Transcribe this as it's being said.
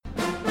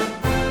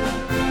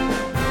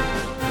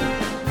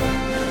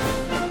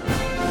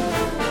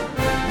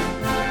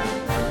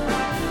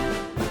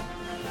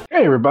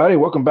Hi, everybody.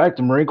 Welcome back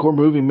to Marine Corps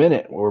Movie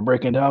Minute, where we're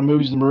breaking down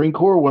movies in the Marine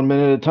Corps 1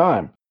 minute at a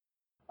time.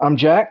 I'm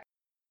Jack,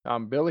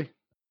 I'm Billy.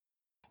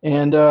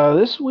 and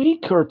this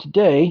week or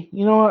today,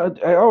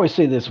 I always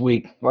say this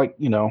week, we're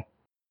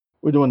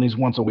doing these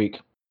once a week.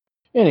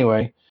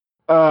 Anyway,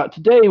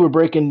 today we're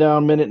breaking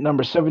down minute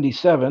number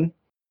 77.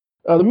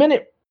 The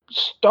minute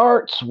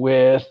starts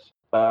with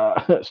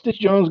Stitch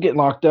Jones getting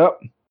locked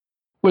up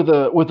with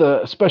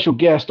a special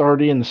guest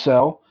already in the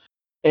cell.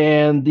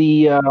 And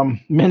the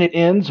minute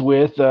ends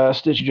with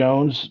Stitch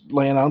Jones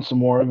laying on some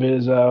more of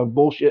his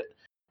bullshit,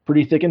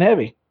 pretty thick and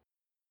heavy.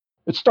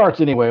 It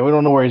starts anyway. We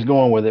don't know where he's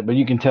going with it, but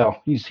you can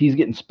tell he's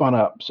getting spun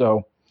up.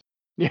 So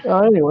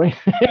anyway,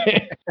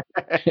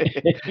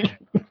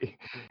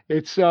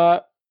 It's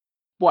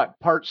what,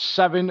 part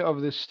 7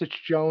 of the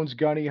Stitch Jones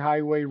Gunny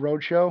Highway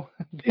Roadshow?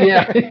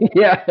 yeah,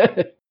 yeah,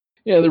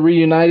 yeah. They're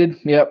reunited.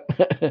 Yep.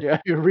 Yeah,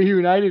 you're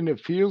reunited and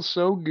it feels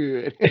so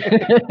good.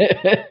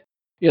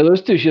 Yeah,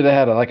 those two should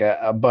have had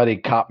a buddy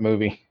cop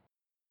movie.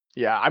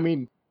 Yeah, I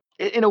mean,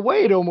 in a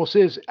way, it almost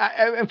is.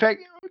 In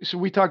fact, so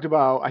we talked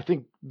about, I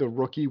think, The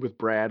Rookie with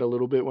Brad a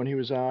little bit when he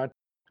was on,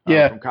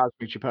 Yeah, from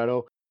Cosmic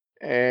Geppetto,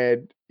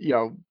 and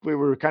we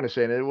were kind of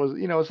saying it was,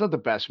 it's not the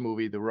best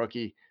movie, The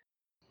Rookie.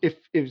 If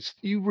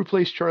you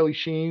replace Charlie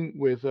Sheen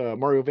with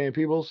Mario Van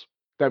Peebles,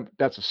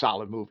 that's a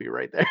solid movie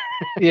right there.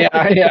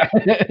 yeah, yeah.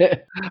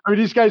 I mean,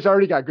 these guys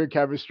already got good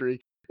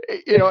chemistry,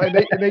 and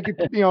they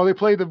could, they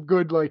play them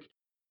good, like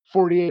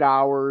 48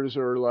 hours,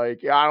 or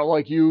like, I don't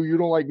like you, you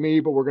don't like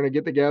me, but we're gonna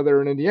get together,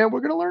 and in the end, we're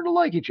gonna learn to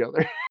like each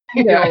other.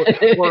 Yeah.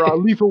 Or a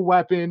Lethal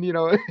Weapon.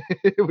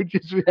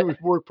 It would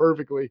work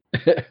perfectly.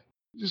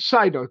 Just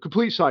side note,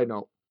 complete side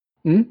note.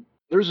 Hmm?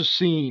 There's a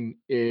scene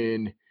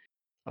in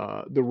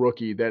The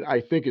Rookie that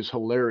I think is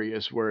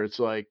hilarious, where it's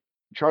like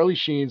Charlie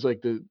Sheen's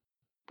like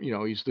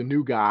he's the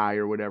new guy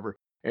or whatever,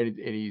 and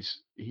he's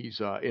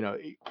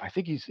I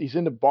think he's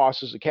in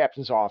the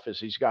captain's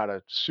office. He's got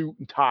a suit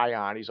and tie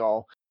on. He's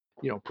all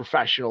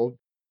professional.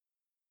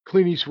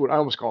 Clint Eastwood, I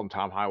almost called him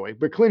Tom Highway,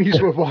 but Clint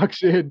Eastwood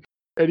walks in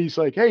and he's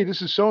like, "Hey,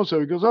 this is so and so."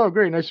 He goes, "Oh,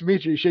 great, nice to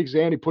meet you." He shakes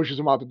his hand, he pushes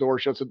him out the door,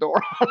 shuts the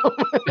door.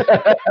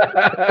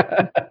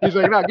 He's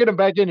like, "No, get him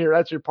back in here.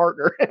 That's your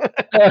partner."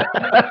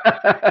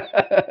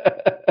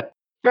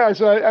 Yeah,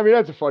 so I mean,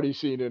 that's a funny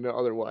scene in an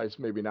otherwise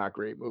maybe not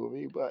great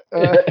movie, but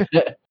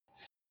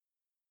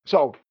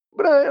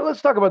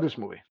let's talk about this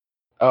movie.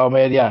 Oh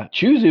man, yeah.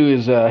 Chuzu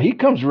is he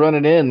comes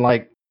running in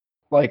like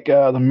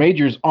the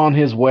major's on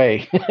his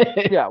way.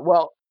 Yeah,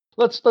 well,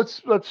 let's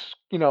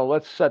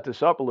set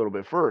this up a little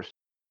bit first.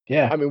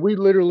 Yeah. I mean, we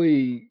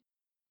literally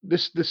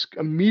this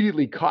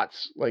immediately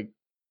cuts, like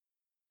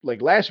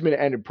last minute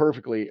ended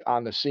perfectly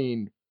on the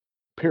scene,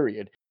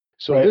 period.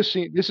 So Right.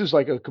 this is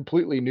like a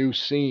completely new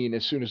scene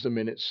as soon as the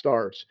minute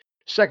starts.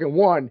 Second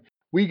one,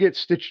 we get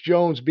Stitch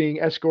Jones being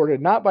escorted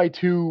not by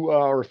two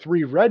or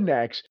three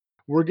rednecks.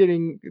 We're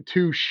getting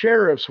two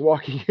sheriffs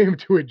walking him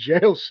to a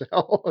jail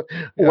cell.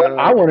 What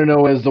I want to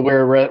know is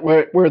where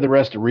the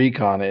rest of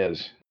Recon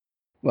is.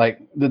 Like,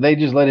 did they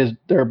just let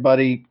their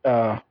buddy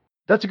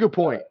That's a good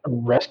point.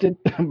 arrested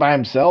by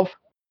himself?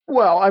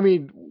 Well, I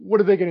mean, what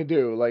are they going to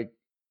do? Like,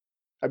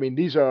 I mean,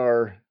 these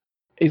are.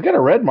 He's got a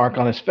red mark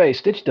on his face.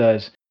 Stitch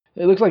does.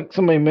 It looks like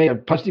somebody may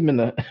have punched him in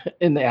the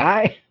in the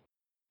eye.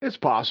 It's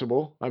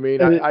possible. I mean,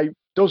 Uh, I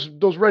those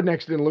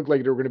rednecks didn't look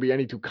like they were going to be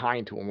any too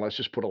kind to him. Let's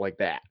just put it like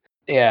that.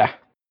 yeah.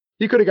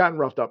 He could have gotten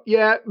roughed up.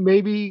 Yeah,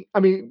 maybe. I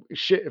mean,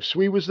 shit. If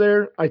Sweet was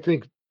there, I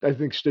think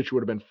Stitch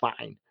would have been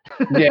fine.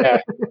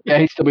 Yeah. Yeah,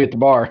 he'd still be at the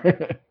bar.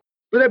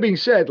 But that being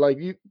said, like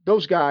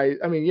those guys,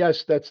 I mean,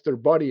 yes, that's their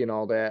buddy and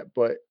all that,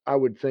 but I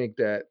would think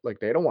that like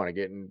they don't want to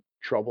get in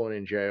trouble and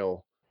in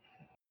jail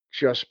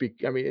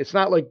I mean, it's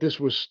not like these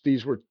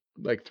were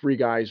like three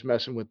guys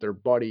messing with their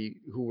buddy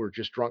who were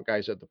just drunk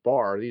guys at the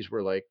bar. These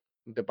were like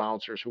the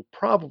bouncers who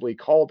probably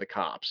called the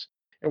cops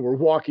and were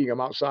walking them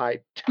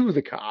outside to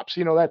the cops,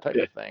 that type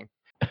of thing.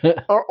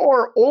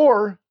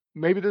 Or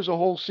maybe there's a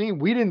whole scene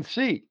we didn't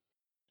see.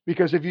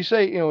 Because if you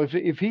say,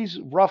 if he's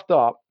roughed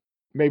up,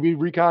 maybe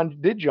Recon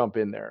did jump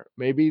in there.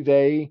 Maybe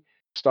they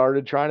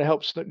started trying to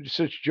help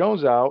Stitch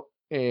Jones out,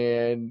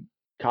 and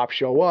cops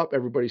show up,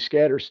 everybody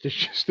scatters.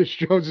 Stitch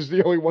Jones is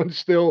the only one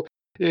still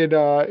in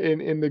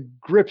the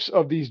grips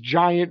of these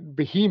giant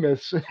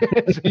behemoths. So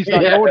he's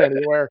not Yeah. going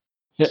anywhere.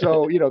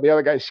 So the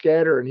other guys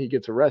scatter and he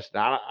gets arrested.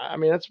 I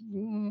mean, that's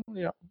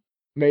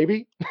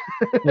maybe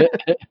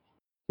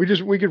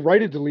we could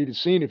write a deleted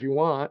scene if you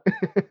want.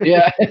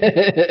 Yeah.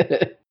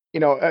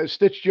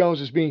 Stitch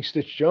Jones is being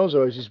Stitch Jones,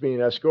 though, he's being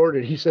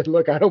escorted. He said,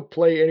 "Look, I don't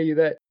play any of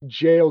that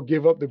jail,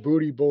 give up the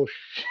booty bullshit,"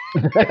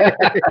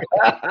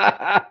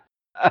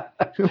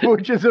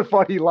 which is a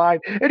funny line.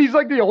 And he's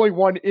like the only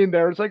one in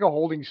there. It's like a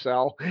holding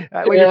cell. Like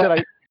I Yeah.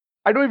 said,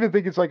 I don't even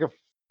think it's like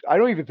I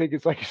don't even think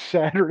it's like a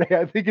Saturday.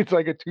 I think it's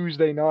like a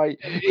Tuesday night.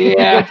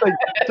 Yeah.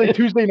 It's like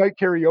Tuesday night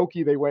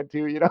karaoke they went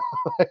to.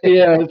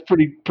 Yeah, it's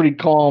pretty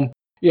calm.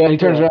 Yeah, he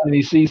turns Yeah. around and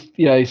he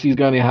sees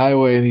Gunny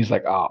Highway and he's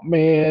like, "Oh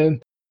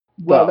man,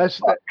 Well, the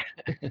that's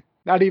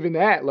not even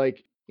that.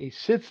 Like he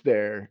sits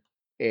there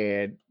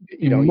and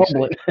you he's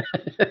mumbling."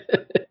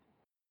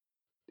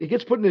 he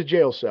gets put in a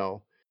jail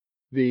cell.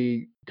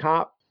 The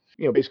cop,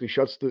 basically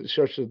shuts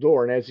the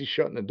door, and as he's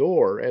shutting the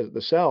door, as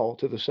the cell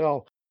to the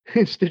cell,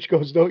 Stitch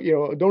goes,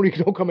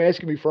 don't come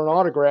asking me for an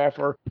autograph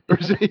or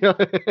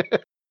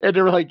and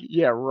they're like,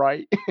 yeah,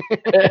 right.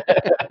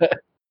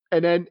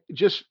 And then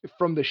just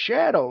from the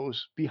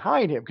shadows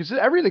behind him, because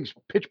everything's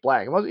pitch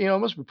black. It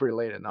must be pretty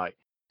late at night.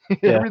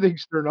 Yeah.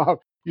 Everything's turned off.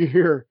 You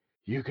hear,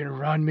 "You can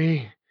run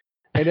me,"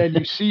 and then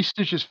you see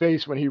Stitch's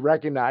face when he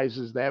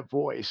recognizes that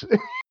voice.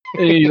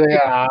 And he's like,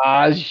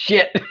 ah,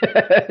 shit.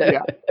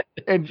 Yeah,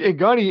 and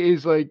Gunny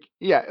is like,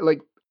 yeah,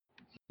 like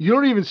you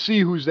don't even see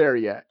who's there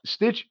yet.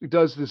 Stitch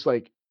does this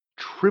like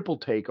triple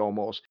take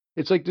almost.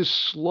 It's like this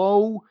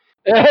slow.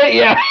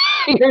 Yeah,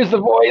 here's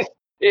the voice.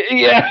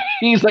 Yeah,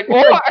 he's like, It's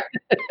like what?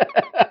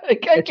 I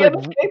it's like can't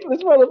escape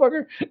this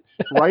motherfucker.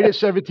 right at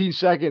 17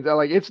 seconds.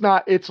 Like it's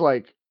not. It's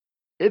like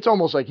it's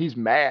almost like he's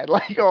mad.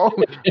 Like, oh,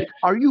 like,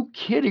 are you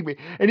kidding me?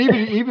 And he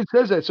even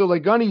says that. So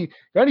like Gunny's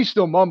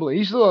still mumbling.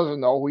 He still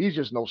doesn't know. He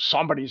just knows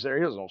somebody's there.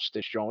 He doesn't know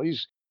Stitch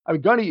Jones.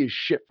 Gunny is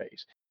shit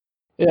faced.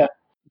 Yeah.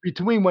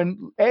 Between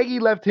when Aggie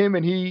left him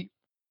and he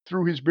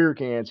threw his beer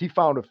cans, he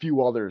found a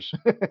few others.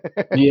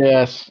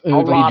 Yes. It A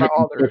looks like he lot of drinking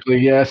others. quickly.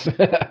 Yes.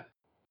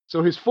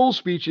 So his full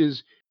speech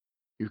is,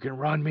 "You can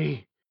run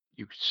me,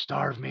 you can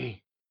starve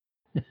me,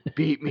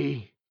 beat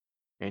me,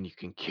 and you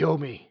can kill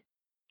me.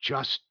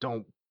 Just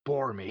don't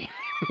bore me."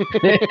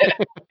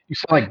 You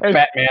sound like And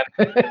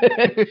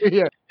Batman.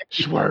 yeah,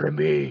 "Swear to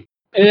me.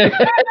 Yeah.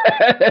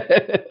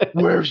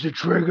 Where's the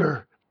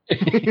trigger?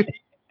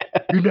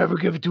 You never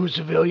give it to a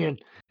civilian."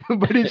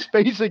 But his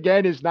face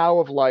again is now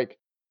of like,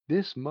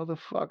 "This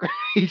motherfucker."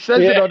 He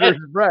says it under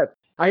his breath.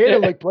 I had to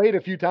like play it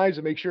a few times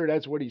to make sure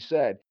that's what he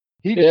said.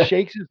 He Yeah.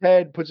 shakes his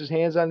head, puts his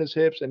hands on his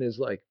hips, and is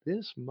like,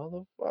 "This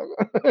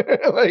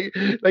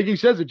motherfucker." like he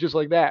says it just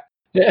like that.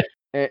 Yeah.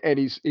 And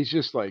he's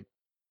just like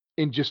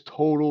in just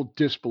total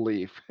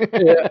disbelief.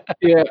 Yeah.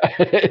 Yeah.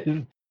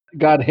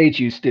 God hates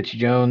you, Stitch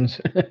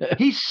Jones.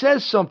 He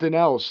says something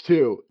else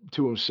too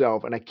to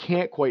himself, and I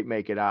can't quite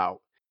make it out.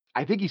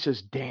 I think he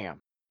says,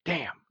 "Damn,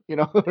 damn,"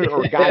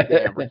 or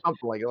 "Goddamn," or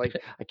something like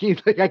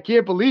it. I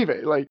can't believe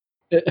it. Like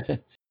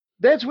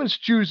that's when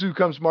Chuzu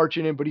comes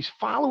marching in, but he's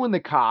following the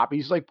cop.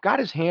 He's like got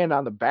his hand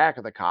on the back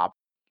of the cop.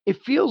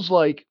 It feels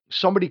like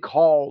somebody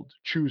called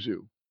Chuzu.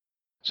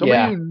 Somebody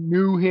Yeah. who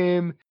knew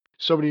him,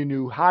 somebody who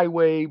knew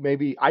Highway,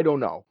 maybe, I don't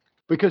know.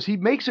 Because he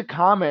makes a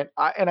comment,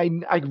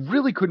 and I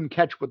really couldn't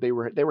catch what they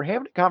were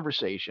having a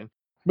conversation.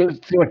 But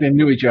it seemed like they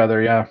knew each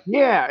other. Yeah.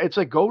 Yeah, it's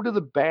like, "Go to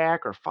the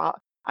back," or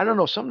I don't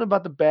know, something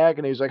about the back,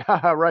 and he's like,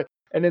 "Haha, right."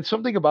 And then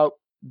something about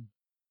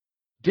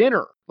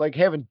dinner, like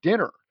having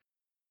dinner.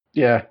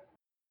 Yeah.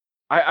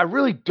 I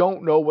really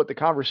don't know what the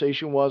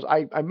conversation was.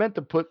 I meant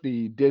to put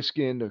the disc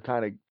in to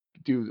kinda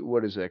do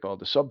what is that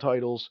called? The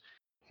subtitles,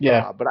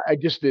 Yeah. but I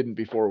just didn't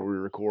before we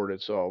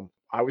recorded, so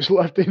I was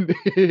left in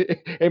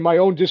my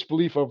own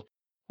disbelief of,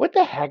 "What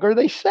the heck are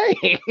they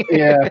saying?"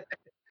 Yeah.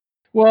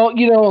 Well,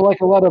 like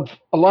a lot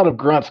of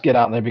grunts get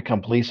out and they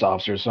become police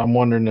officers. So I'm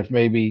wondering if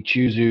maybe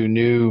Chuzu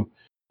knew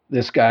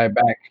this guy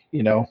back.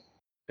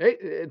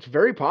 It's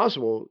very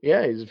possible.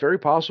 Yeah, it's very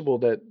possible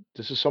that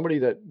this is somebody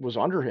that was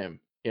under him.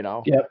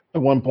 Yep.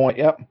 At one point.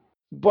 Yep.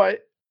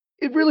 But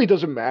it really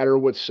doesn't matter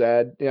what's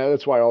said. Yeah,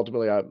 that's why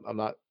ultimately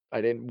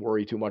I didn't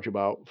worry too much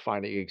about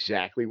finding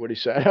exactly what he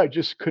said. I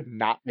just could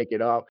not make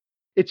it up.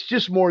 It's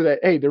just more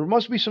that, hey, there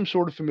must be some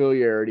sort of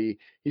familiarity.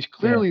 He's Yeah.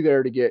 clearly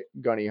there to get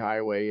Gunny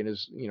Highway in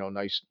his,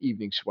 nice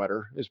evening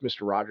sweater, his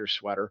Mr. Rogers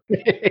sweater.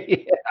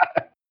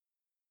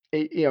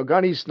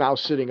 Gunny's now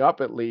sitting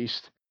up at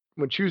least.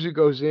 When Chuzu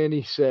goes in,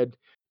 he said,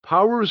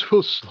 "Powers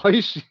will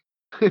slice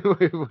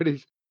what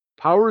is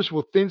Powers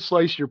will thin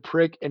slice your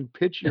prick and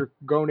pitch your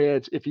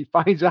gonads if he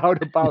finds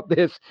out about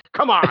this.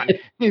 Come on."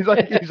 He's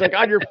like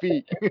on your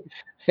feet.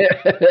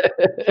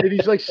 And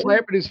he's like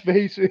slapping his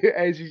face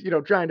as he's,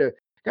 trying to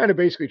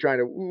basically trying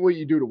to what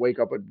you do to wake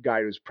up a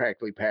guy who's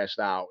practically passed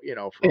out,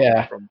 from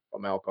Yeah.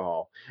 from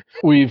alcohol.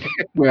 We've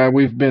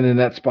been in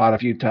that spot a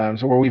few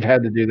times, or we've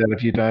had to do that a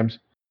few times.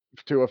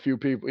 To a few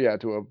people, yeah,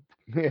 to a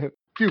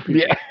few Yeah.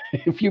 people.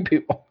 A few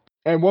people.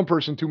 And one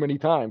person too many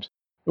times.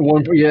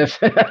 Yes.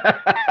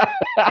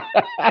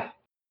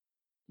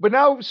 But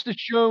now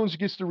Stitch Jones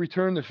gets to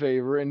return the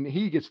favor, and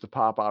he gets to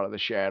pop out of the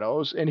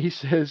shadows, and he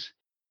says,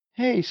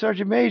 "Hey,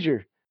 Sergeant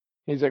Major."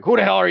 He's like, "Who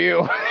the hell are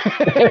you?"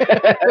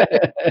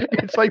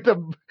 It's like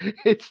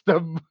it's the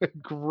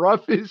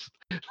gruffest,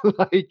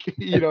 like,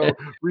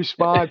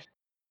 response.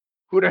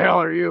 "Who the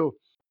hell are you?"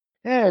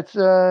 "Yeah, it's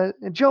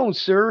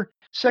Jones, sir.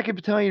 2nd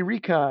Battalion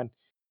Recon."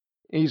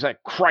 And he's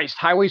like, "Christ,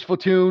 Highways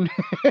platoon."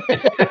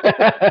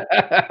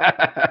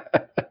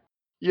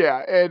 Yeah,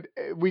 and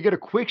we get a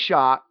quick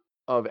shot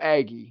of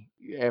Aggie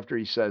after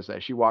he says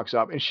that. She walks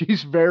up and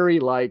she's very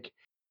like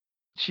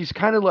she's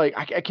kind of like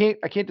I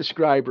can't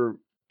describe her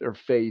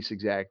face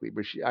exactly,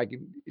 but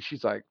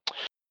she's like,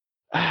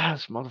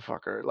 this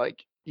motherfucker.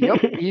 Like,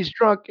 yep, he's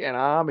drunk and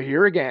I'm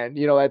here again,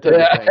 that type of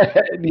Yeah.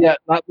 thing. Yeah,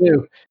 not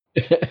new.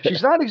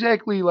 She's not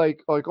exactly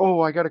like, oh,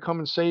 I gotta come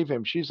and save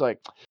him. She's like,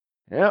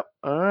 Yep.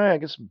 All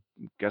right.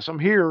 Guess I'm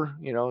here.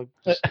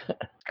 This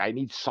guy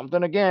needs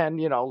something again.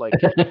 Like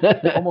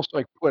almost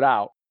like put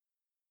out.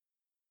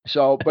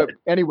 So, but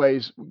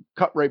anyways,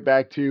 cut right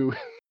back to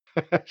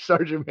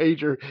Sergeant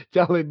Major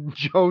telling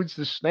Jones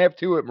to snap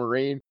to it,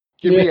 Marine.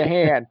 Give Yeah. me a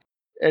hand.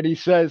 And he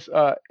says,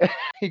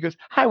 he goes,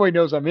 Highway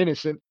knows I'm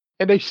innocent.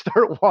 And they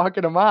start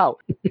walking him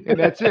out. And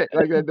that's it.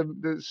 Like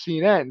the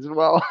scene ends.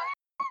 Well,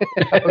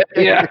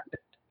 Yeah.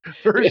 okay.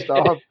 First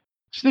off,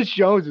 Stitch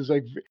Jones is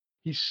like,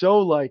 he's so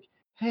like,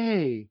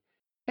 hey,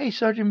 hey,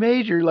 Sergeant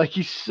Major. Like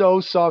he's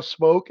so soft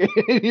spoken.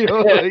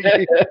 Like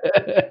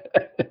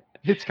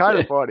it's kind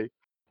of funny.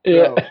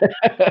 Yeah.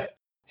 So,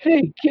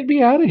 Hey, get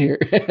me out of here.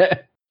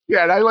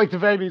 yeah. And I like the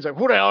fact that he's like,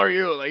 who the hell are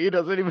you? Like he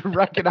doesn't even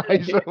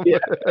recognize him. Yeah.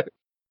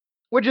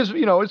 Which is,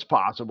 it's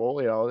possible,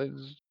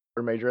 Sergeant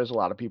Major has a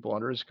lot of people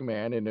under his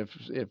command, and if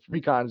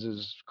Recon's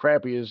as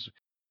crappy as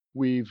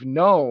we've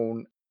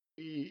known,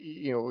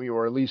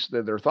 or at least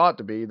they're thought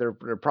to be, they're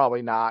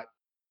probably not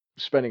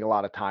spending a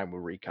lot of time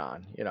with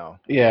Recon.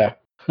 Yeah.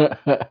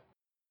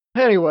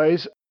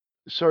 Anyways,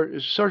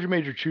 Sergeant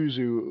Major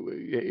Chuzu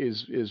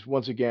is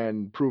once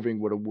again proving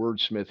what a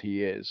wordsmith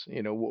he is.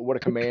 What a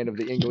command of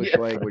the English Yeah.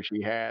 language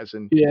he has,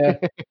 and Yeah.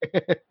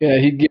 Yeah.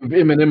 He'd give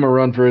Eminem a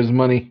run for his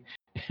money.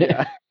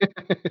 yeah.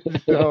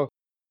 So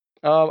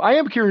I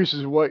am curious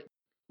as to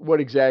what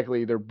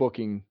exactly they're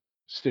booking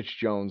Stitch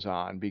Jones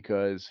on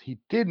because he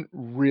didn't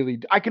really.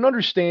 I can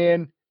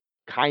understand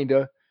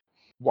kinda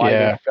why they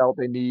Yeah. felt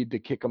they need to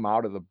kick him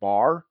out of the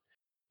bar.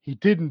 He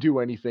didn't do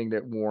anything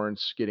that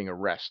warrants getting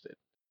arrested.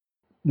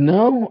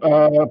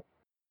 No,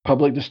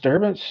 public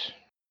disturbance.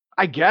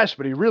 I guess,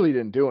 but he really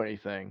didn't do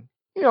anything.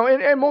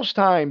 And most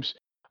times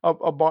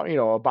a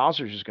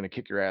bouncer's just gonna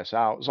kick your ass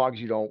out as long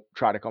as you don't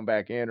try to come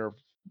back in or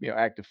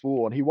act a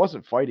fool. And he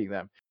wasn't fighting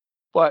them.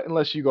 But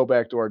unless you go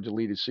back to our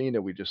deleted scene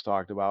that we just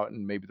talked about,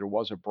 and maybe there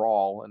was a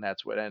brawl, and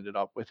that's what ended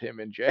up with him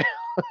in jail.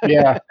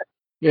 Yeah.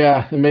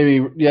 And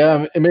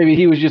maybe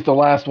he was just the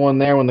last one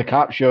there when the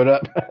cops showed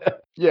up.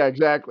 Yeah,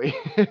 exactly.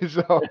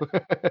 So,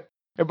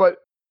 but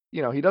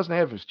he doesn't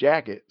have his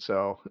jacket,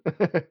 so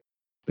they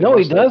No, he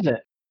must have doesn't.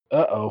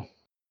 Uh-oh.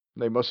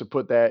 they must have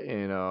put that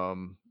in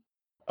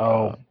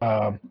Oh,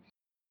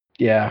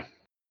 yeah.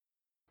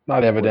 Not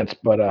what evidence,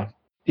 but yeah.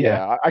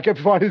 yeah, I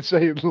kept wanting to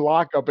say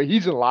lockup, but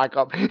he's in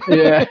lockup.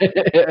 Yeah.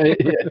 It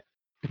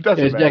Yeah,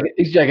 doesn't matter.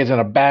 his jacket's in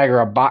a bag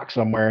or a box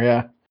somewhere,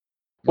 yeah.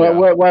 Yeah,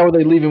 Why would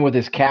they leave him with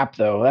his cap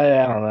though?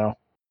 I don't know.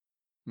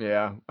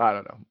 yeah, I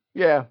don't know.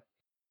 Yeah.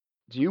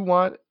 Do you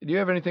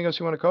have anything else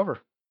you want to cover?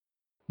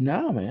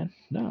 No, man.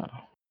 No.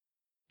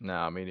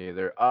 No, me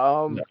neither.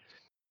 No.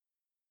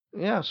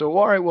 Yeah, so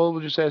all right, well,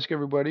 we'll just ask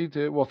everybody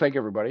thank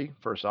everybody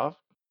first off.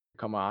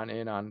 Come on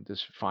in on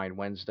this fine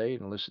Wednesday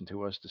and listen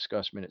to us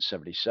discuss minute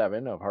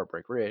 77 of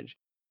Heartbreak Ridge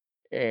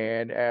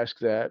and ask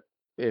that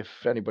if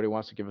anybody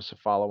wants to give us a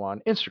follow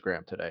on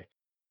Instagram today.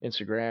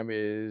 Instagram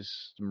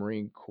is the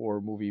Marine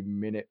Corps Movie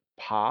Minute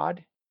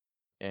Pod,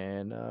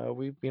 and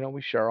we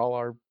share all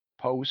our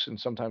posts and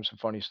sometimes some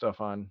funny stuff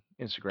on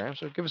Instagram.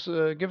 So give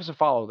us a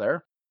follow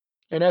there,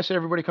 and ask that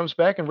everybody comes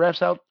back and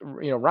rounds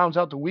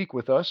out the week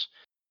with us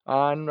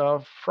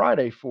on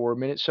Friday for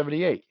minute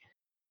 78.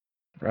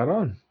 Right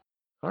on.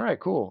 All right,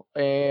 cool.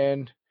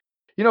 And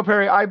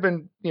Perry, I've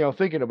been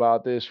thinking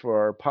about this for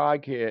our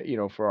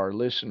podcast, for our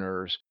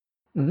listeners.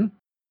 Mhm.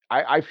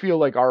 I feel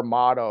like our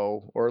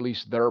motto, or at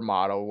least their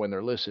motto, when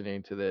they're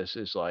listening to this,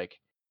 is like,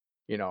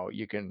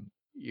 you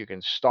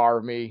can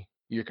starve me,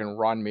 you can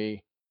run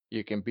me,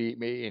 you can beat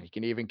me, and you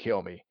can even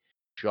kill me.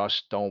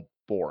 Just don't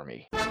bore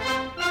me.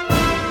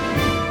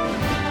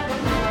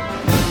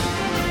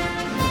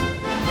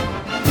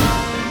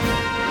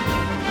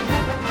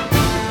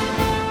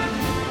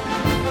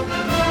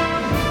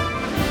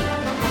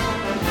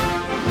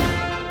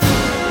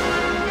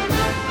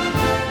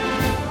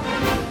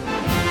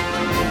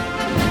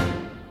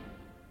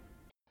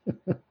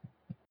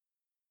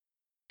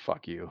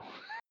 Fuck you.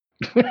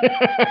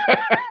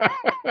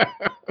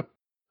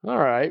 All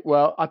right.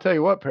 Well, I'll tell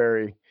you what,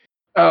 Perry.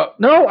 No,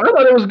 I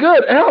thought it was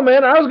good. Hell,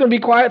 man, I was gonna be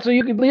quiet so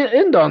you could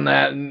end on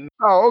that. And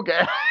Oh,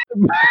 okay.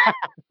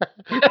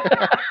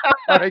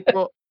 All right,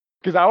 cool.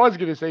 Because I was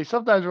gonna say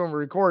sometimes when we're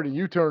recording,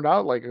 you turn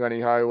out like a honey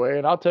highway,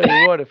 and I'll tell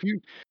you what, if you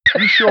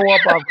show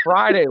up on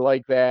Friday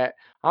like that,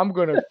 I'm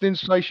gonna thin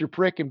slice your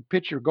prick and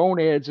pitch your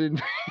gonads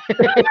in.